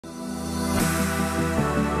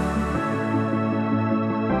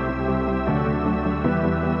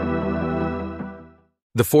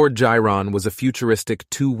The Ford Gyron was a futuristic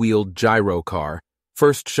two-wheeled gyrocar,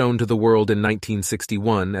 first shown to the world in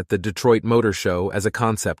 1961 at the Detroit Motor Show as a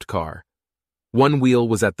concept car. One wheel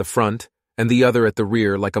was at the front and the other at the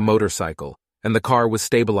rear like a motorcycle, and the car was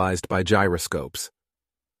stabilized by gyroscopes.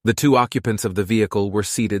 The two occupants of the vehicle were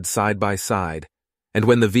seated side by side, and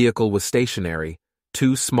when the vehicle was stationary,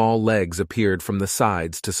 two small legs appeared from the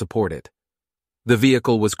sides to support it. The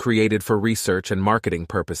vehicle was created for research and marketing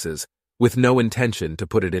purposes, with no intention to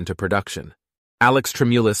put it into production. Alex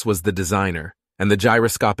Tremulis was the designer, and the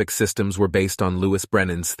gyroscopic systems were based on Louis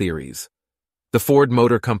Brennan's theories. The Ford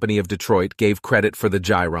Motor Company of Detroit gave credit for the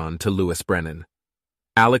Gyron to Louis Brennan.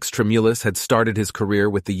 Alex Tremulis had started his career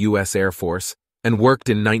with the U.S. Air Force and worked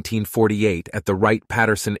in 1948 at the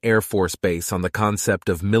Wright-Patterson Air Force Base on the concept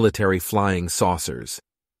of military flying saucers.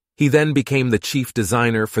 He then became the chief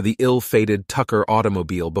designer for the ill-fated Tucker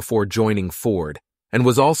automobile before joining Ford, and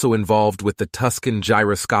was also involved with the Tuscan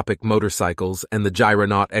gyroscopic motorcycles and the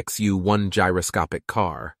Gyronaut XU-1 gyroscopic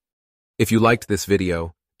car. If you liked this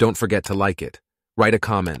video, don't forget to like it, write a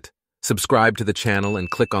comment, subscribe to the channel and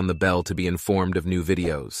click on the bell to be informed of new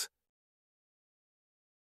videos.